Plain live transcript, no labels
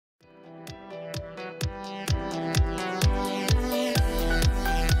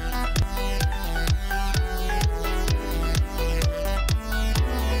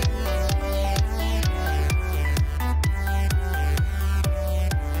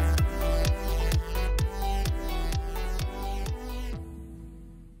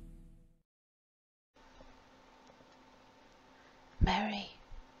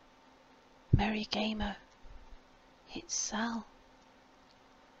MrMerryGamer, it's Sal.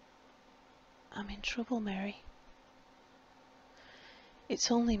 I'm in trouble, Mary. It's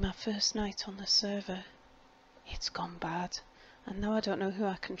only my first night on the server. It's gone bad, and now I don't know who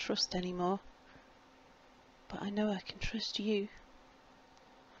I can trust anymore. But I know I can trust you.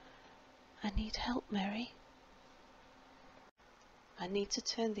 I need help, Mary. I need to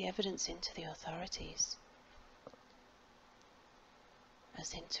turn the evidence into the authorities.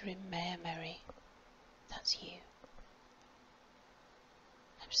 As interim mayor, Mary, that's you.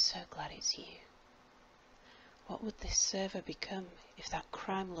 I'm so glad it's you. What would this server become if that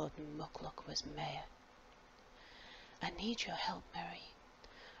crime lord Muckluck was mayor? I need your help, Mary.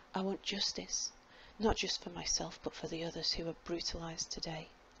 I want justice, not just for myself but for the others who were brutalised today.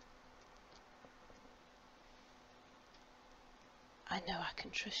 I know I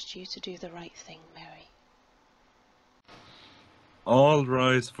can trust you to do the right thing, Mary. All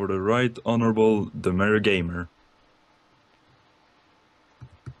rise for the Right Honourable TheMerryGamer.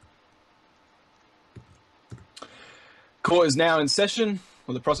 Court is now in session.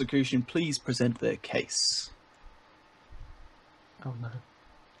 Will the prosecution please present their case? Oh no.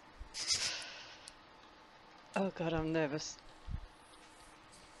 Oh God, I'm nervous.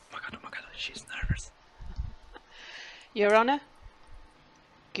 Oh my god, she's nervous. Your Honour,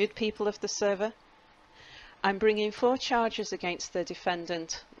 good people of the server, I'm bringing 4 charges against the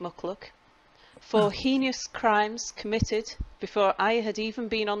defendant, Muckluck, for heinous crimes committed before I had even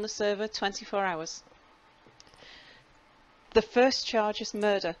been on the server 24 hours. The first charge is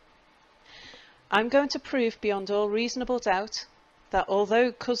murder. I'm going to prove beyond all reasonable doubt that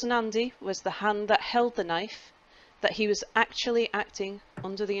although Cousin Andy was the hand that held the knife, that he was actually acting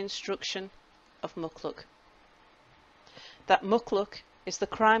under the instruction of Muckluck. That Muckluck is the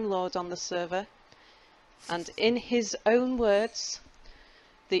crime lord on the server, and in his own words,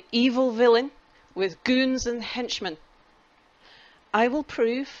 the evil villain with goons and henchmen. I will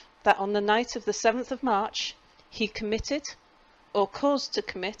prove that on the night of the 7th of March, he committed, or caused to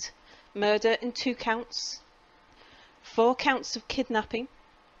commit, murder in 2 counts, 4 counts of kidnapping,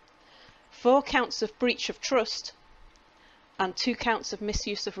 4 counts of breach of trust, and 2 counts of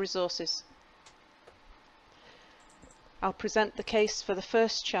misuse of resources. I'll present the case for the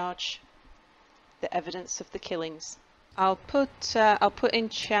first charge, the evidence of the killings. I'll put in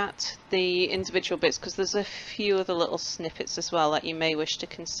chat the individual bits because there's a few other little snippets as well that you may wish to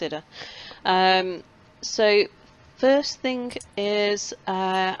consider. So first thing is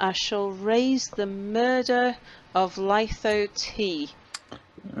I shall raise the murder of LythoT.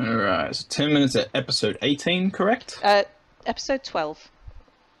 Alright, so 10 minutes at episode 18, correct? Episode 12.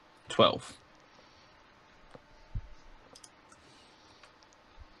 12.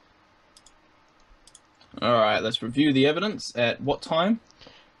 Alright, let's review the evidence. At what time?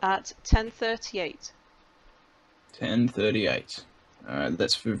 At 10:38. 10:38. Alright,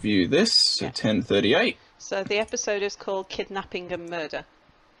 let's review this. So Yeah. 10:38. So the episode is called Kidnapping and Murder.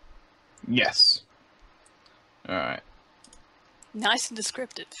 Yes. Alright. Nice and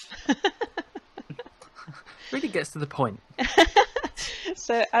descriptive. Really gets to the point.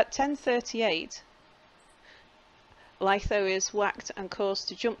 So at 10:38, Litho is whacked and caused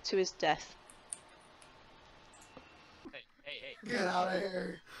to jump to his death. Hey. Get out of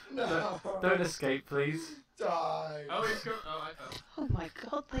here! No! Don't escape, please. Die! Oh, he's going. Oh, I fell. Oh my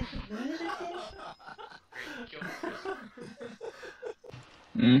God, they've murdered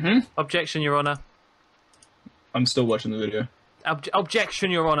him! Objection, Your Honour. I'm still watching the video.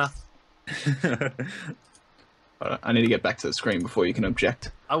 Objection, Your Honour. I need to get back to the screen before you can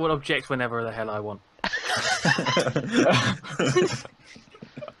object. I will object whenever the hell I want.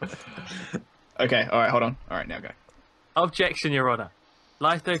 Okay, alright, hold on. Alright, now go. Objection, Your Honour.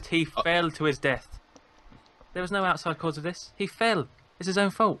 LythoT fell to his death. There was no outside cause of this. He fell. It's his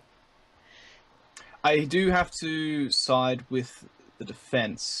own fault. I do have to side with the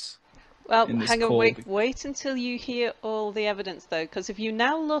defence. Well, hang on, wait until you hear all the evidence though, because if you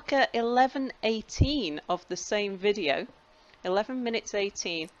now look at 11:18 of the same video, 11 minutes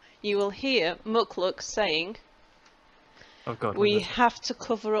 18, you will hear Muckluck saying, Oh God. we have to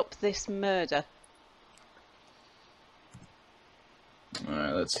cover up this murder.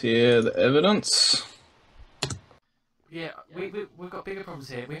 Alright, let's hear the evidence. Yeah, we've got bigger problems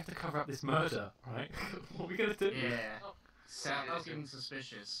here. We have to cover up this murder, right? What are we going to do? Yeah. Sounds getting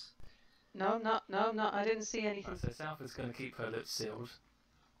suspicious. No, I didn't see anything. So South is going to keep her lips sealed.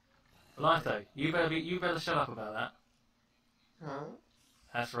 Litho, you better shut up about that. Huh?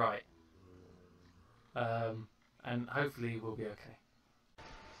 That's right. And hopefully we'll be okay.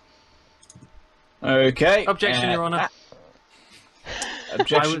 Okay. Objection, Your Honour.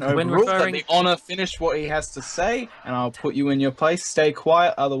 Objection when overruled. referring- Let the Honor finish what he has to say, and I'll put you in your place. Stay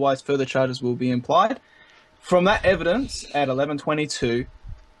quiet, otherwise further charges will be implied. From that evidence at 11:22,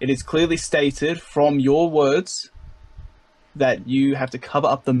 it is clearly stated from your words that you have to cover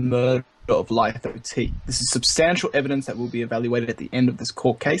up the murder of LythoT. This is substantial evidence that will be evaluated at the end of this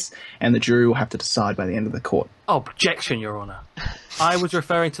court case, and the jury will have to decide by the end of the court. Objection, Your Honour. I was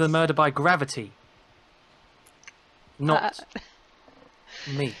referring to the murder by gravity, not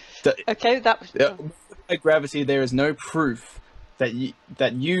me. Okay, that. By gravity, there is no proof that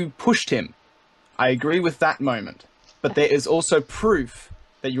you pushed him. I agree with that moment, but there is also proof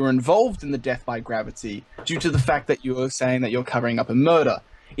that you're involved in the death by gravity due to the fact that you are saying that you're covering up a murder.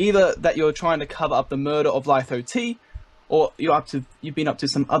 Either that you're trying to cover up the murder of LythoT, or you've been up to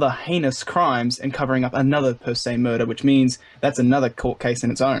some other heinous crimes and covering up another per se murder, which means that's another court case in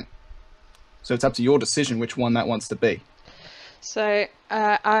its own. So it's up to your decision which one that wants to be. So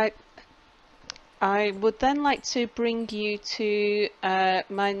I would then like to bring you to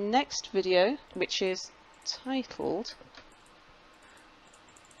my next video, which is titled.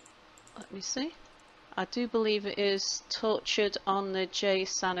 Let me see. I do believe it is Tortured on the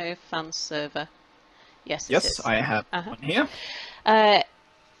JSano Fan Server. Yes, it is. Yes, I have one here.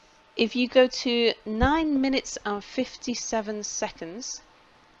 If you go to 9 minutes and 57 seconds.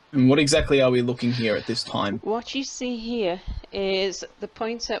 And what exactly are we looking here at this time? What you see here is the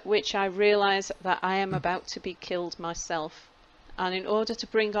point at which I realise that I am about to be killed myself. And in order to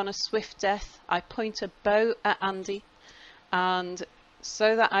bring on a swift death, I point a bow at Andy, and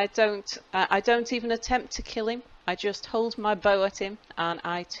so that I don't even attempt to kill him, I just hold my bow at him, and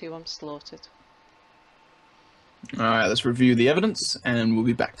I too am slaughtered. Alright, let's review the evidence, and we'll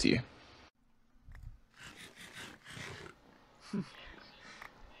be back to you.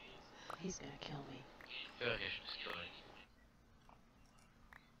 He's gonna kill me. I feel like I should just kill her.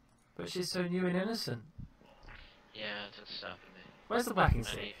 But she's so new and innocent. Yeah, it took stopping me. Where's the whacking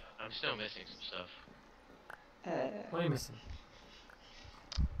stick? I'm still missing some stuff. What are you missing?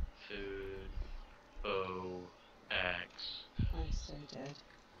 Food, bow, axe. I'm so dead.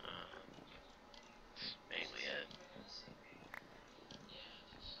 It's mainly it.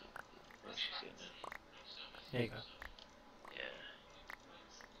 Oh, she's getting it. Here you go. Yeah.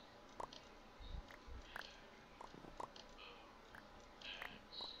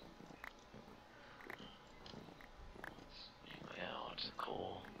 Yeah, what's the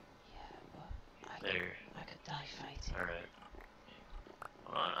coal? Yeah, but There. I could die fighting. Alright.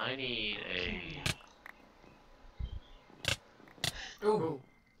 Hold on, I need a... Ooh.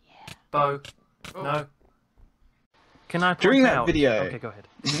 Bow. No. Can I point During that out... video... Okay, go ahead.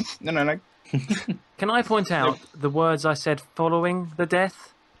 No. Can I point out the words I said following the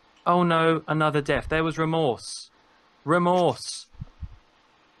death? Oh no, another death. There was remorse. Remorse.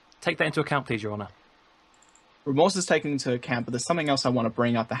 Take that into account, please, Your Honour. Remorse is taken into account, but there's something else I want to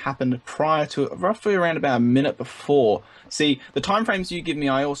bring up that happened prior to it, roughly around about a minute before. See, the timeframes you give me,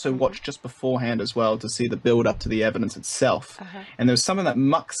 I also watched just beforehand as well to see the build-up to the evidence itself. And there was something that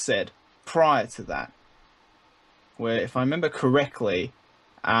Muck said prior to that, where, if I remember correctly,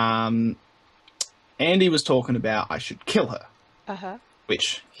 Andy was talking about I should kill her,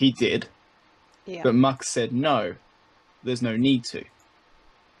 which he did, but Muck said no, there's no need to.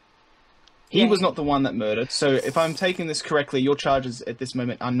 He was not the one that murdered, so if I'm taking this correctly, your charges at this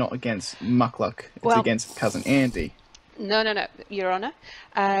moment are not against Muckluck, it's against cousin Andy. No, Your Honour.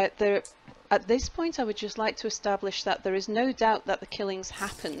 At this point, I would just like to establish that there is no doubt that the killings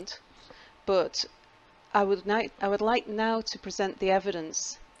happened, but I would like now to present the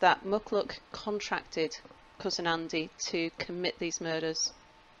evidence that Muckluck contracted cousin Andy to commit these murders.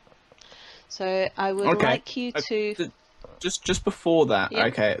 So I would like you to... Just before that,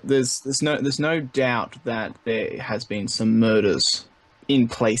 okay, there's no doubt that there has been some murders in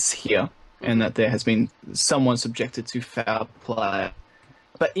place here, and that there has been someone subjected to foul play.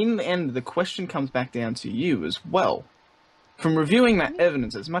 But in the end, the question comes back down to you as well. From reviewing that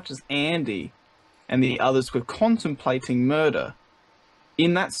evidence, as much as Andy and the others were contemplating murder,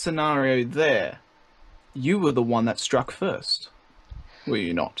 in that scenario there, you were the one that struck first, were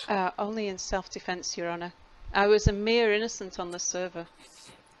you not? Only in self-defense, Your Honour. I was a mere innocent on the server.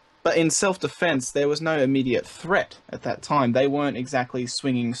 But in self-defense, there was no immediate threat at that time. They weren't exactly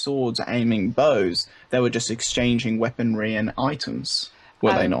swinging swords, aiming bows. They were just exchanging weaponry and items,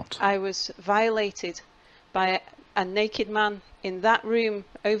 were they not? I was violated by a naked man in that room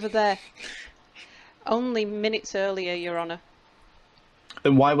over there only minutes earlier, Your Honour.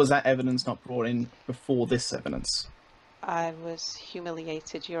 Then why was that evidence not brought in before this evidence? I was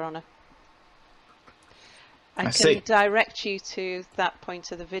humiliated, Your Honour. I can see. direct you to that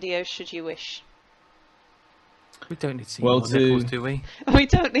point of the video should you wish. We don't need to see Well, more nipples, do we? We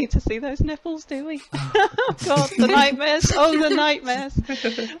don't need to see those nipples, do we? Oh God, the nightmares! Oh, the nightmares!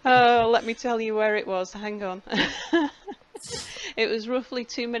 Oh, let me tell you where it was. Hang on. It was roughly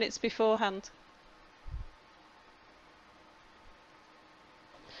 2 minutes beforehand.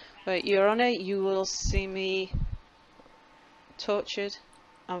 But Your Honour, you will see me tortured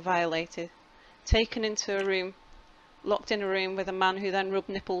and violated, taken into a room, locked in a room with a man who then rubbed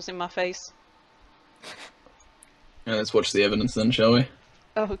nipples in my face. Yeah, let's watch the evidence then, shall we?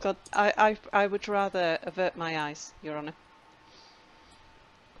 Oh God, I would rather avert my eyes, Your Honour.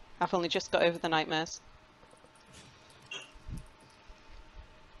 I've only just got over the nightmares.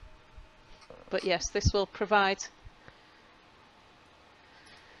 But yes, this will provide...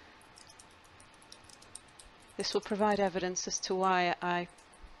 This will provide evidence as to why I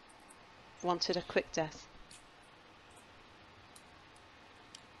wanted a quick death.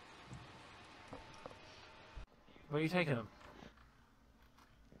 Where are you taking them?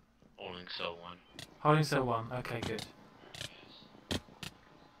 Holding cell 1. Holding cell 1. Okay, good.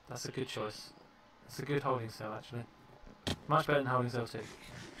 That's a good choice. That's a good holding cell, actually. Much better than holding cell 2.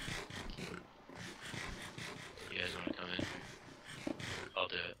 You guys want to come in? I'll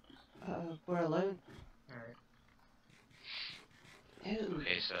do it. We're alone. Alright. Ew,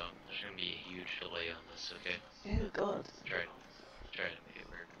 Okay, so there's gonna be a huge delay on this, okay? ew, God. Try to make it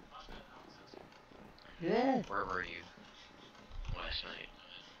work. Yeah. Where were you last night?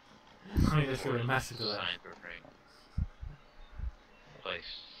 I mean, there's going to be a massive delay. Signs were right.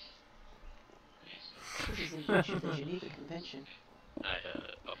 Place. This is in the Geneva Convention.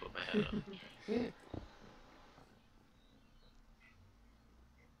 I'll put my head up. Yeah.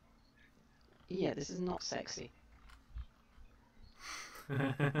 Yeah, this is not sexy.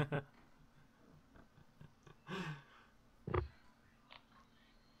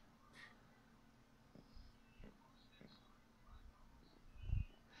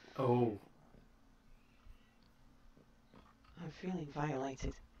 Oh. I'm feeling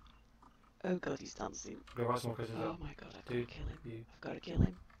violated. Oh God, he's dancing. Go right some more questions Oh up. my God, I've got to Dude, kill him. you. I've got to kill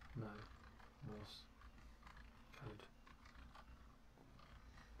him. No. Morse. Code.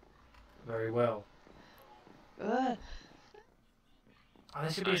 Very well. Ah. Oh,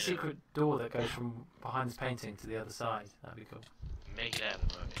 there should be a secret door that goes from behind this painting to the other side. That'd be cool. Make it happen,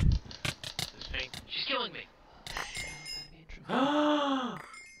 okay? This thing, she's killing me!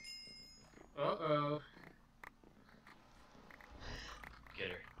 Uh-oh. Get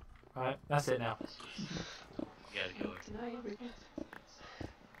her. Right, that's it now. You gotta kill her. Deny everything.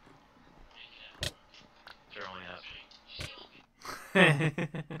 It's her only option.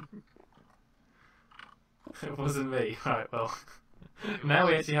 It wasn't me. Right, well. Now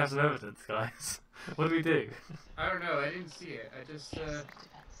we actually have some evidence, guys. What do we do? I don't know, I didn't see it. I just,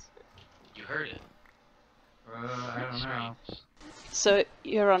 You heard it. I don't know. So,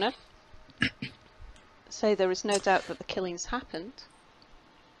 Your Honour, say there is no doubt that the killings happened.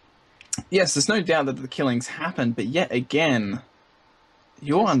 Yes, there's no doubt that the killings happened, but yet again,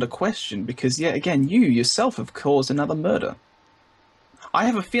 you're under question because yet again, you yourself have caused another murder. I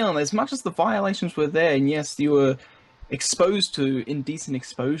have a feeling as much as the violations were there, and yes, you were exposed to indecent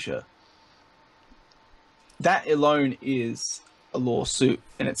exposure, that alone is a lawsuit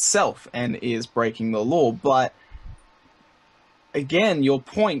in itself and is breaking the law. But again, your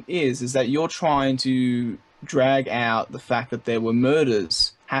point is that you're trying to drag out the fact that there were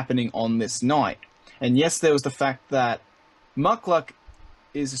murders happening on this night. And yes, there was the fact that Muckluck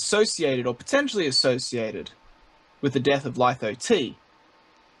is associated or potentially associated with the death of LythoT.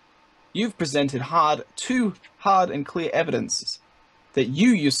 You've presented two hard and clear evidences that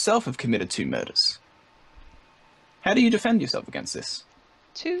you yourself have committed 2 murders. How do you defend yourself against this?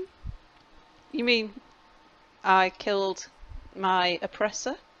 2? You mean I killed my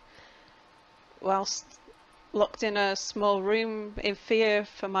oppressor whilst locked in a small room in fear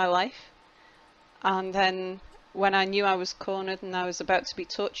for my life, and then when I knew I was cornered and I was about to be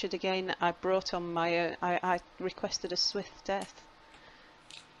tortured again, I brought on my I requested a swift death,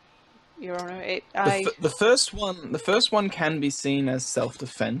 Your Honour. The first one can be seen as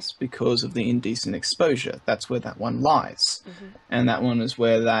self-defense because of the indecent exposure. That's where that one lies. And that one is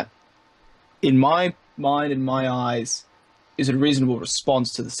where that, in my mind, in my eyes, is a reasonable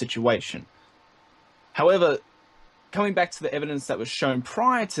response to the situation. However, coming back to the evidence that was shown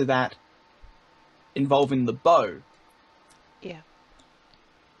prior to that involving the bow. Yeah.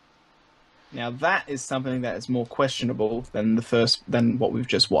 Now that is something that is more questionable than what we've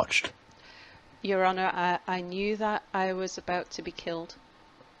just watched. Your Honour, I knew that I was about to be killed,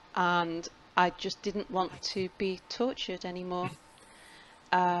 and I just didn't want to be tortured anymore.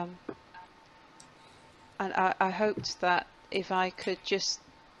 And I hoped that if I could just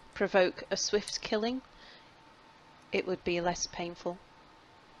provoke a swift killing, it would be less painful.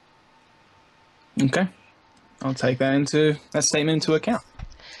 Okay. I'll take that statement into account.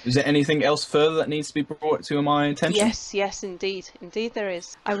 Is there anything else further that needs to be brought to my attention? Yes, yes, indeed. Indeed there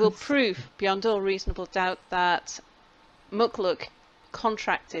is. I will prove beyond all reasonable doubt that Muckluck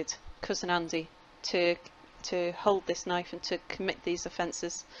contracted Cousin Andy to hold this knife and to commit these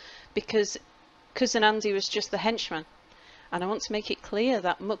offences, because Cousin Andy was just the henchman. And I want to make it clear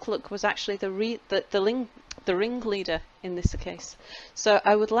that Muckluck was actually the ringleader in this case. So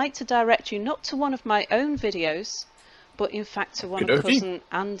I would like to direct you not to one of my own videos, but in fact to one of Cousin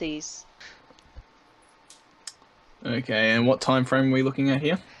Andy's. Okay, and what time frame are we looking at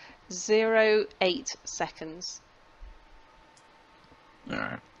here? 08 seconds.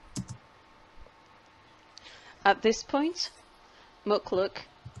 Alright. At this point, Muckluck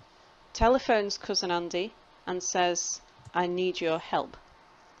telephones Cousin Andy and says, "I need your help."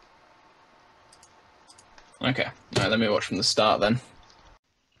 Okay. Alright, let me watch from the start then.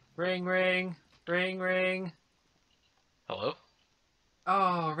 Ring, ring, ring, ring. Hello?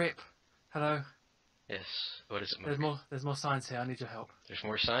 Oh, Rip. Hello. Yes. What is it, There's Mark? there's more signs here. I need your help. There's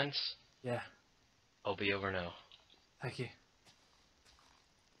more signs? Yeah. I'll be over now. Thank you.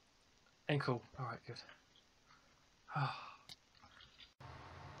 And cool. All right, good. Oh.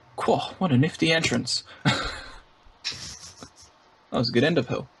 Quah, what a nifty entrance. That was a good ender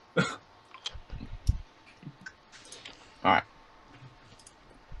pill. Alright.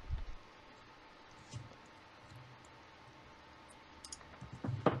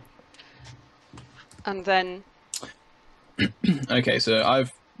 And then... Okay, so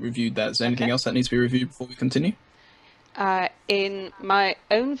I've reviewed that. Is there anything else that needs to be reviewed before we continue? in my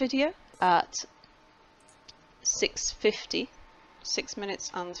own video at 6:50, 6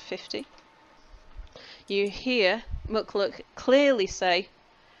 minutes and 50, you hear Muckluck clearly say,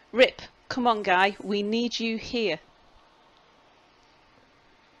 "Rip, come on guy, we need you here."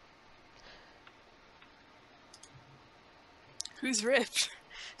 Who's Rip?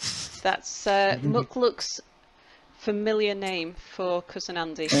 That's Muckluck's familiar name for Cousin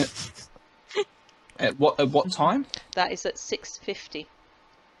Andy. At what time? That is at 6:50.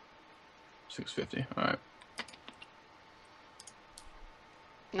 6:50. All right.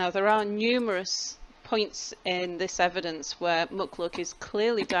 Now there are numerous points in this evidence where Muckluck is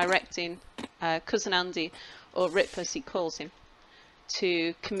clearly directing Cousin Andy, or Rip as he calls him,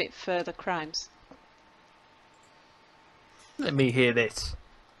 to commit further crimes. Let me hear this.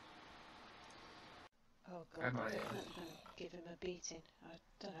 Oh God, I'm gonna give him a beating. I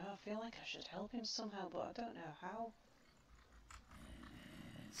don't know, I feel like I should help him somehow, but I don't know how.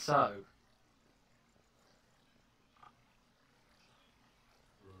 So,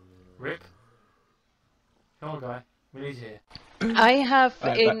 Rip, come on, guy. We need you here. I have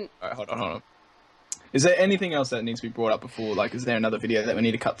Alright, hold on. Is there anything else that needs to be brought up before? Like, is there another video that we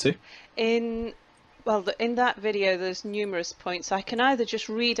need to cut to? in that video there's numerous points. I can either just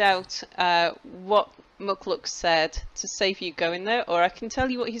read out what Muckluck said to save you going there, or I can tell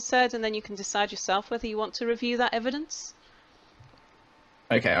you what he said and then you can decide yourself whether you want to review that evidence.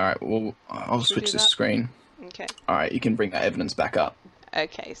 Okay, alright, well, I'll switch this screen. Okay. Alright, you can bring that evidence back up.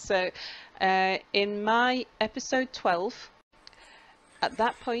 Okay, so in my episode 12, at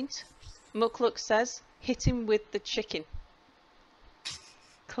that point, Muckluck says, "Hit him with the chicken."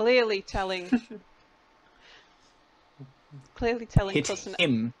 Clearly telling Hit Cousin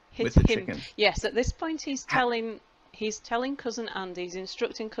him with the chicken. Yes, at this point he's telling Cousin Andy, he's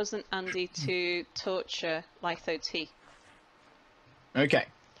instructing Cousin Andy to torture LythoT. Okay.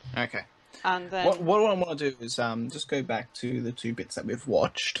 And then What I want to do is just go back to the two bits that we've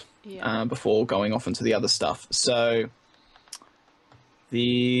watched before going off into the other stuff. So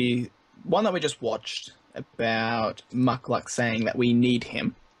the one that we just watched about Muckluck saying that we need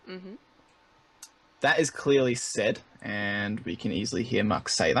him, that is clearly said, and we can easily hear Muck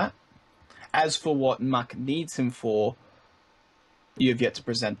say that. As for what Muck needs him for, you have yet to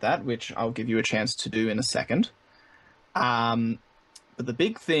present that, which I'll give you a chance to do in a second. But the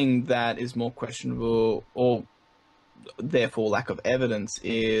big thing that is more questionable, or therefore lack of evidence,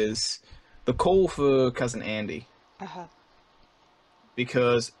 is the call for Cousin Andy.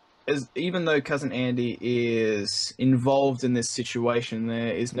 Because even though Cousin Andy is involved in this situation,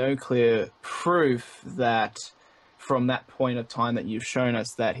 there is no clear proof that from that point of time that you've shown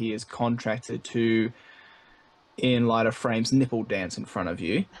us that he is contracted to, in light of Frame's nipple dance in front of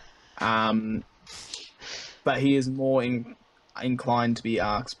you. But he is more inclined to be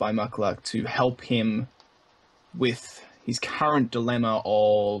asked by Muckluck to help him with his current dilemma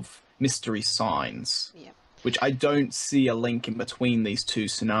of mystery signs. Yep. Which I don't see a link in between these two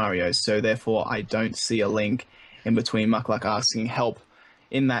scenarios, so therefore I don't see a link in between Muckluck asking help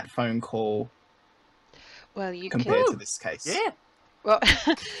in that phone call Well, you compared can. to this case. Yeah. Well,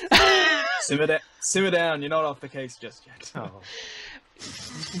 Simmer down, you're not off the case just yet. Oh.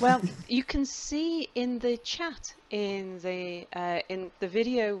 well, you can see in the chat in the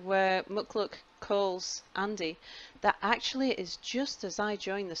video where Muckluck calls Andy that actually is just as I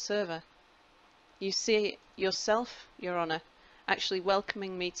joined the server. You see yourself, Your Honour, actually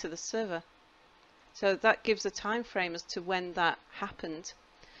welcoming me to the server. So that gives a time frame as to when that happened,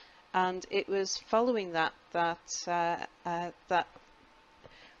 and it was following that that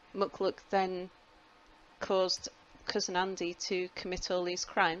Muckluck then caused Cousin Andy to commit all these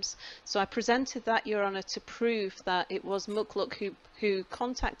crimes. So I presented that, Your Honour, to prove that it was Muckluck who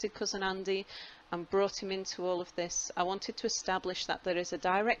contacted Cousin Andy and brought him into all of this. I wanted to establish that there is a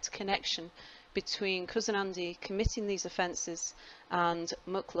direct connection between Cousin Andy committing these offences and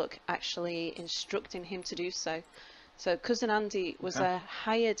Muckluck actually instructing him to do so. So Cousin Andy was a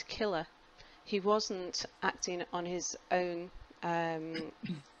hired killer. He wasn't acting on his own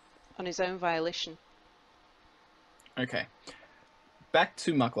violation. Okay. Back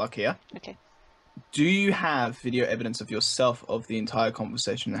to Muckluck here. Okay. Do you have video evidence of yourself of the entire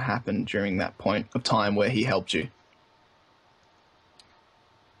conversation that happened during that point of time where he helped you?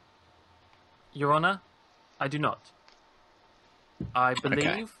 Your Honour, I do not. I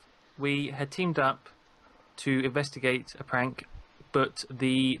believe we had teamed up to investigate a prank, but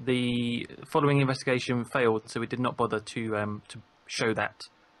the following investigation failed, so we did not bother to show that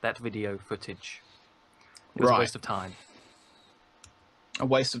video footage. It was a waste of time. A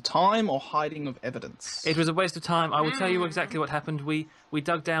waste of time or hiding of evidence? It was a waste of time. I will tell you exactly what happened. We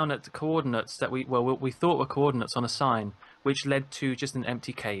dug down at the coordinates that we thought were coordinates on a sign, which led to just an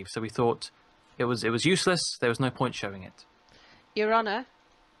empty cave. So we thought it was useless. There was no point showing it. Your Honour,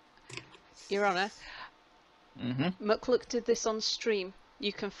 Muckluck did this on stream.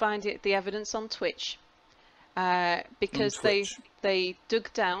 You can find the evidence on Twitch. Because they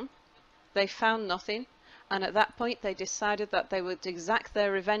dug down, they found nothing, and at that point they decided that they would exact their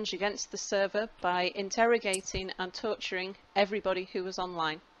revenge against the server by interrogating and torturing everybody who was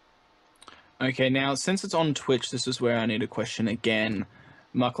online. Okay, now since it's on Twitch, this is where I need a question again.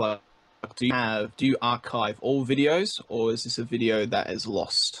 Muckluck, do you archive all videos, or is this a video that is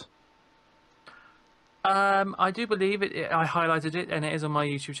lost? I do believe it. I highlighted it, and it is on my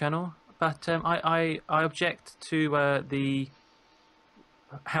YouTube channel. But I object to the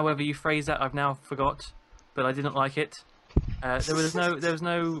however you phrase that. I've now forgot, but I didn't like it. There was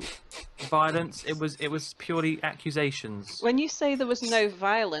no violence. It was purely accusations. When you say there was no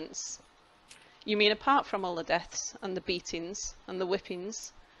violence, you mean apart from all the deaths and the beatings and the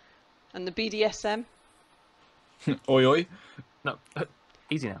whippings and the BDSM? Oi oi. No,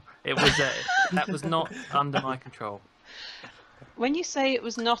 easy now. It was that was not under my control. When you say it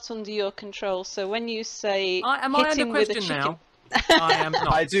was not under your control, so when you say Am I hit under him with a question chicken, now? I am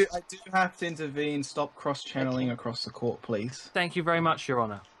not. I do have to intervene. Stop cross-channeling across the court, please. Thank you very much, Your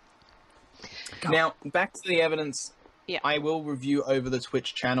Honour. Now, back to the evidence. Yeah. I will review over the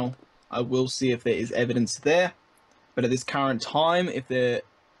Twitch channel. I will see if there is evidence there. But at this current time, if there's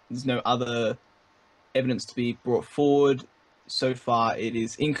no other evidence to be brought forward, so far it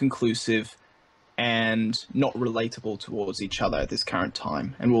is inconclusive and not relatable towards each other at this current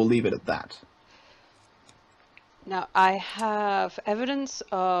time. And we'll leave it at that. Now, I have evidence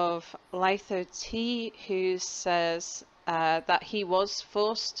of LythoT who says that he was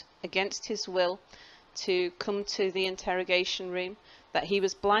forced against his will to come to the interrogation room, that he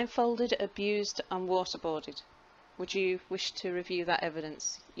was blindfolded, abused and waterboarded. Would you wish to review that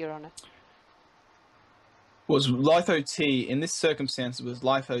evidence, Your Honour? Was LythoT, in this circumstance, was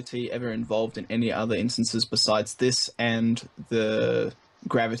LythoT ever involved in any other instances besides this and the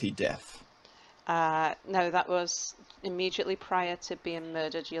gravity death? No, that was immediately prior to being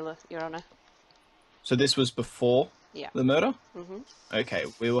murdered, Your Honour. So this was before the murder? Mm-hmm. Okay,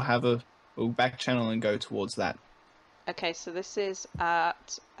 we'll back channel and go towards that. Okay, so this is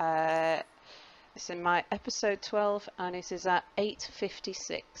at it's in my episode 12 and it is at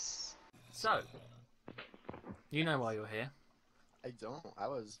 8:56. So, you know why you're here. I don't. I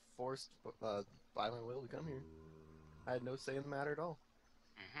was forced by my will to come here. I had no say in the matter at all.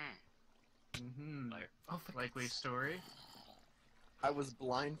 Likely story. I was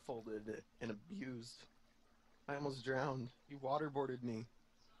blindfolded and abused. I almost drowned. You waterboarded me.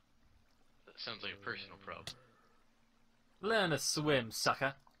 That sounds like a personal problem. Learn to swim,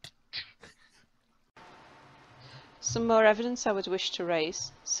 sucker. Some more evidence I would wish to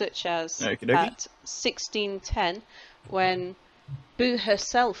raise, such as Okie dokie. at 1610, when Boo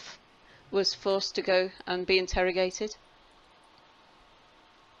herself was forced to go and be interrogated.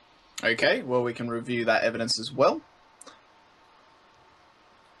 Okay, well, we can review that evidence as well.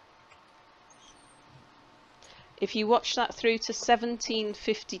 If you watch that through to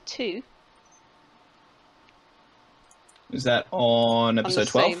 1752, Is that on on the episode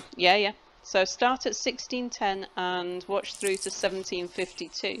 12? same, yeah. So start at 1610 and watch through to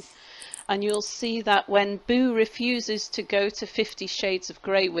 1752, and you'll see that when Boo refuses to go to 50 Shades of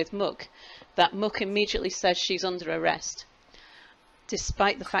Grey with Muck, that Muck immediately says she's under arrest,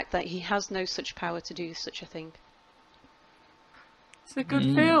 despite the fact that he has no such power to do such a thing. It's a good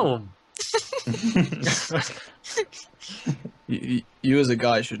film. You as a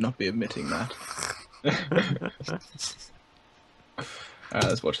guy should not be admitting that. Alright,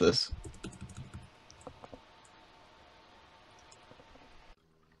 let's watch this.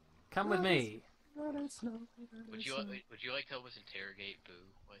 Come with me. Would you like to help us interrogate Boo,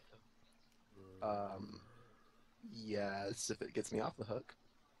 Lytho? Yes, if it gets me off the hook.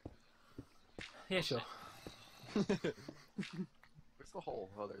 Yeah, sure. Where's the hole?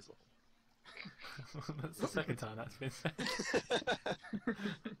 Oh, there's the hole. That's the second time that's been said.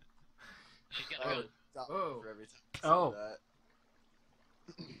 She's gotta go. Stop Whoa. for every time I say Oh. that.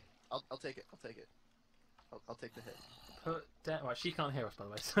 I'll take it. I'll take it. I'll take the hit. Put down. Right, she can't hear us, by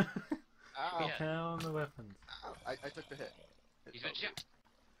the way. So Ow! Yeah. down the weapons. Ow. I took the hit. He's been shot.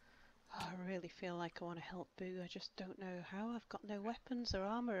 Oh, I really feel like I want to help Boo. I just don't know how. I've got no weapons or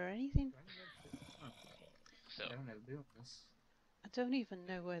armor or anything. So, I don't have business. I don't even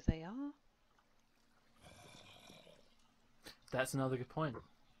know where they are. That's another good point.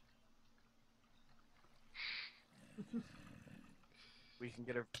 We can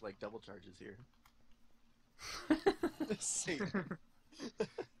get her like double charges here. See.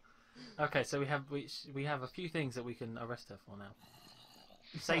 Okay, so we have a few things that we can arrest her for now.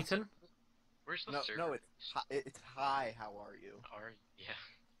 Satan. where's the No, server? no, it's hi. How are you? Yeah.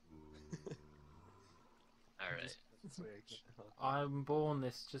 Alright. This way I can't help. I'm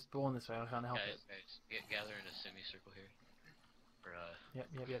just born this way. I can't help it. Guys, gather in a semicircle here. Or,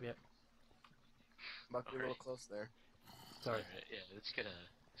 Yep. Muck, you're a little Alright. close there. Sorry. Alright, yeah, this could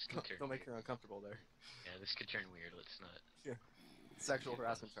turn Don't make weird. her uncomfortable there. Yeah, this could turn weird, let's not. Sexual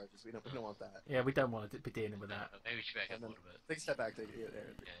harassment charges. We don't want that. Yeah, we don't want to be dealing with that. Maybe we should back up And a then- little bit. Take a step back. Take it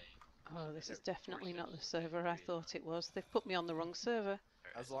there. Yeah. Oh, this is definitely not the server I thought it was. They've put me on the wrong server.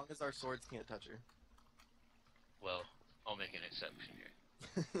 Alright. As long as our swords can't touch her. Well, I'll make an exception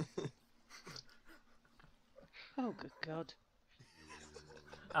here. Oh, good God.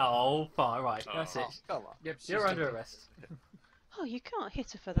 Oh, fine, right. That's Oh. it. Come on. Yep, You're under arrest. Oh, you can't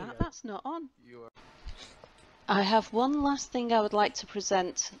hit her for that. That's not on. You are. I have one last thing I would like to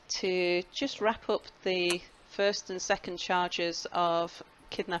present to just wrap up the first and second charges of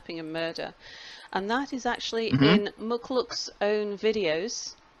kidnapping and murder. And that is actually in Muckluck's own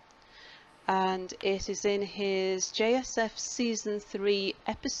videos. And it is in his JSF Season 3,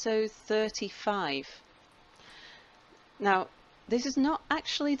 Episode 35. Now, this is not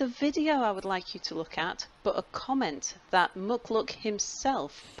actually the video I would like you to look at, but a comment that Muckluck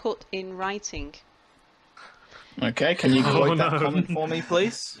himself put in writing. Okay, can you Oh, quote that no. comment for me,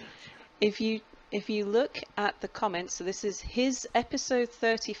 please? If you look at the comments, so this is his episode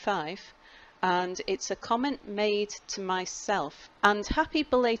 35, and it's a comment made to myself. And happy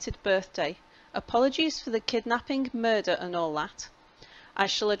belated birthday. Apologies for the kidnapping, murder and all that. I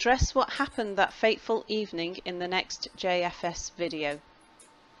shall address what happened that fateful evening in the next JFS video.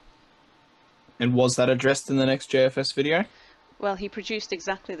 And was that addressed in the next JFS video? Well, he produced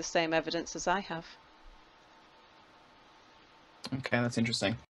exactly the same evidence as I have. Okay, that's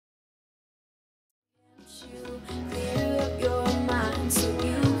interesting. You